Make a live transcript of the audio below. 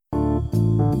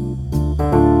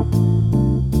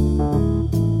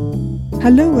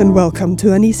Hello and welcome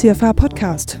to an ECFR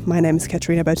podcast. My name is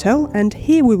Katarina Bertel and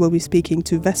here we will be speaking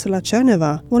to Vesela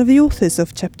Cherneva, one of the authors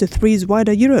of Chapter 3's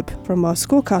Wider Europe from our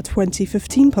Scorecard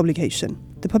 2015 publication.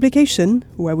 The publication,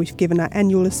 where we've given our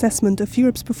annual assessment of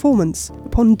Europe's performance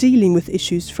upon dealing with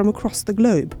issues from across the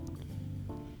globe.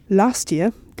 Last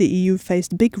year, the EU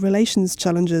faced big relations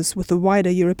challenges with the wider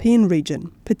European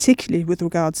region, particularly with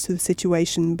regards to the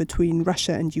situation between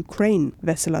Russia and Ukraine.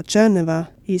 Vesela Cherneva,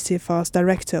 ECFR's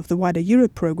director of the Wider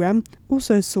Europe programme,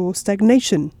 also saw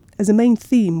stagnation as a main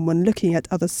theme when looking at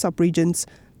other sub-regions,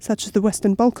 such as the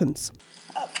Western Balkans.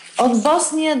 On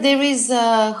Bosnia, there is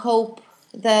hope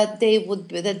that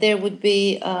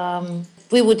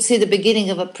we would see the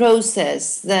beginning of a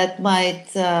process that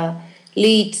might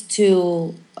lead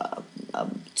to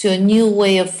a new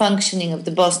way of functioning of the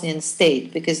Bosnian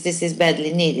state, because this is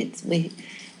badly needed.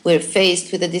 We're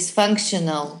faced with a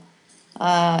dysfunctional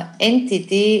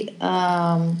entity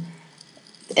and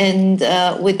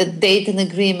with a Dayton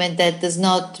agreement that does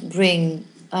not bring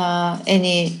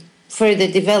any further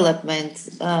development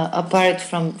apart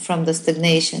from the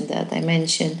stagnation that I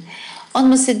mentioned. On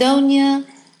Macedonia,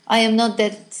 I am not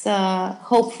that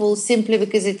hopeful, simply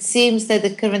because it seems that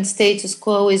the current status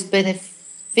quo is beneficial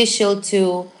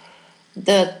to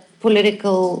the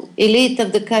political elite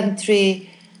of the country,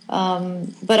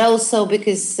 but also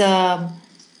because there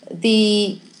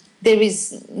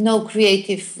is no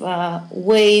creative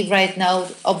way right now,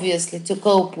 obviously, to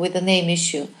cope with the name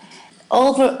issue.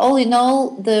 All in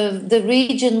all, the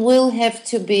region will have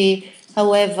to be,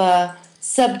 however,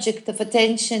 subject of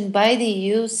attention by the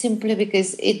EU, simply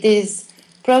because it is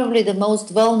probably the most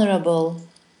vulnerable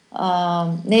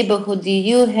neighborhood the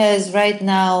EU has right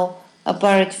now,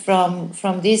 apart from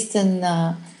the eastern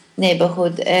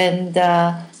neighborhood, and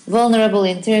vulnerable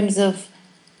in terms of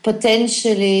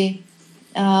potentially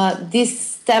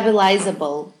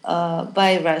destabilizable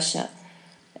by Russia.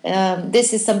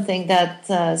 This is something that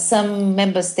some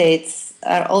member states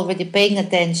are already paying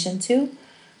attention to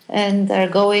and are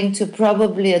going to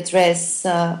probably address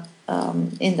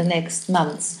in the next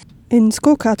months. In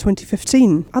Scorecard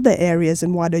 2015, other areas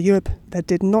in wider Europe that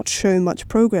did not show much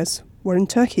progress were in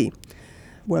Turkey,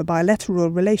 where bilateral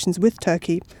relations with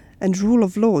Turkey and rule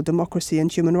of law, democracy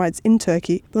and human rights in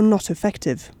Turkey were not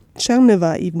effective.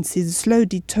 Cherneva even sees a slow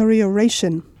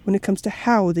deterioration when it comes to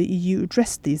how the EU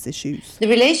addressed these issues. The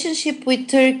relationship with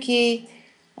Turkey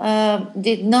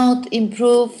did not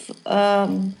improve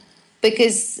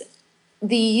because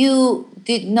the EU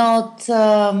did not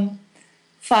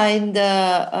find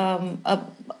a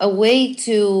way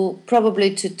to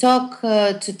probably to talk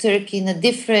to Turkey in a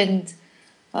different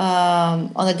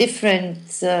on a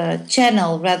different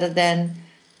channel rather than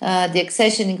the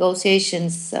accession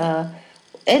negotiations.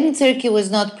 And Turkey was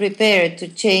not prepared to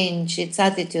change its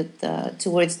attitude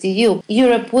towards the EU.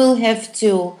 Europe will have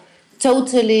to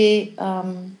totally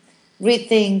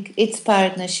rethink its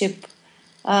partnership,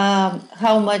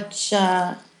 how much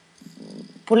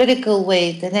political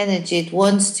weight and energy it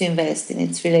wants to invest in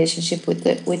its relationship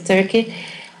with Turkey.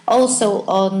 Also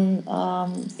on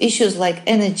issues like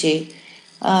energy,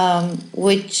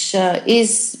 which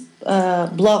is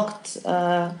blocked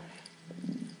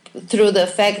through the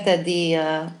fact that the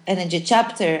energy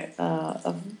chapter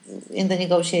in the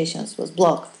negotiations was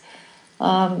blocked.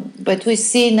 But we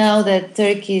see now that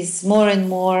Turkey is more and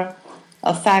more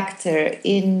a factor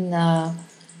in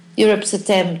Europe's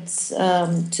attempts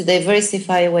to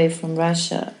diversify away from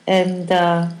Russia. And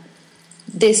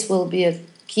this will be a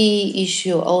key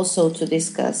issue also to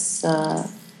discuss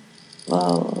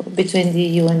between the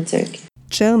EU and Turkey.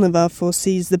 Cherneva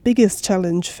foresees the biggest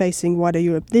challenge facing wider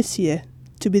Europe this year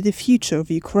to be the future of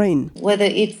Ukraine. Whether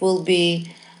it will be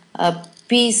a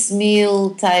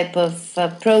piecemeal type of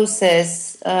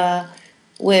process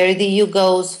where the EU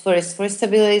goes first for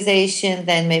stabilization,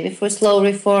 then maybe for slow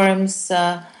reforms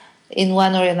in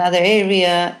one or another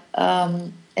area,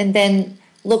 and then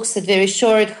looks at very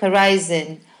short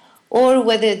horizon, or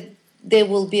whether there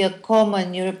will be a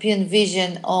common European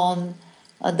vision on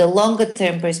the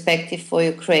longer-term perspective for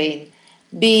Ukraine,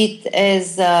 be it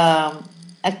as a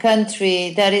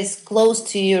country that is close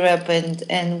to Europe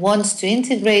and wants to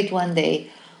integrate one day,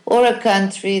 or a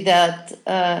country that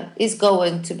is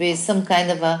going to be some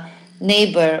kind of a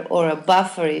neighbor or a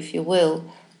buffer, if you will,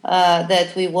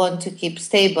 that we want to keep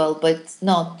stable but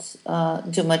not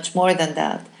do much more than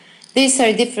that. These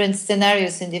are different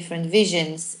scenarios and different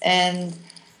visions, and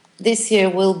this year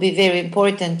will be very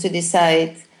important to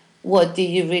decide what the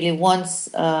EU really wants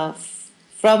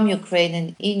from Ukraine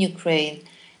and in Ukraine,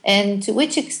 and to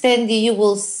which extent the EU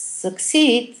will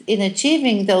succeed in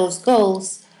achieving those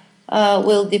goals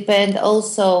will depend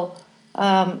also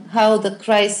how the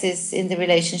crisis in the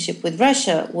relationship with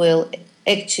Russia will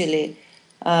actually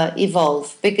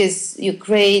evolve, because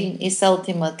Ukraine is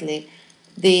ultimately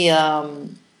the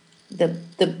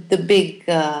big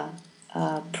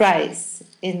prize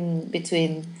in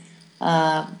between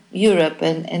Europe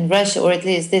and Russia, or at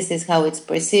least this is how it's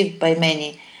perceived by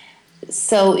many.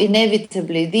 So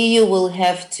inevitably, the EU will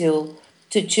have to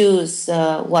choose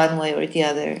one way or the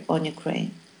other on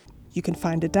Ukraine. You can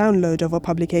find a download of our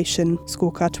publication,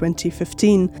 Scorecard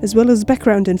 2015, as well as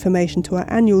background information to our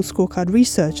annual scorecard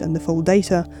research and the full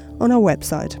data on our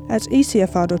website at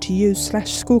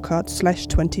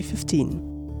ecfr.eu/scorecard/2015.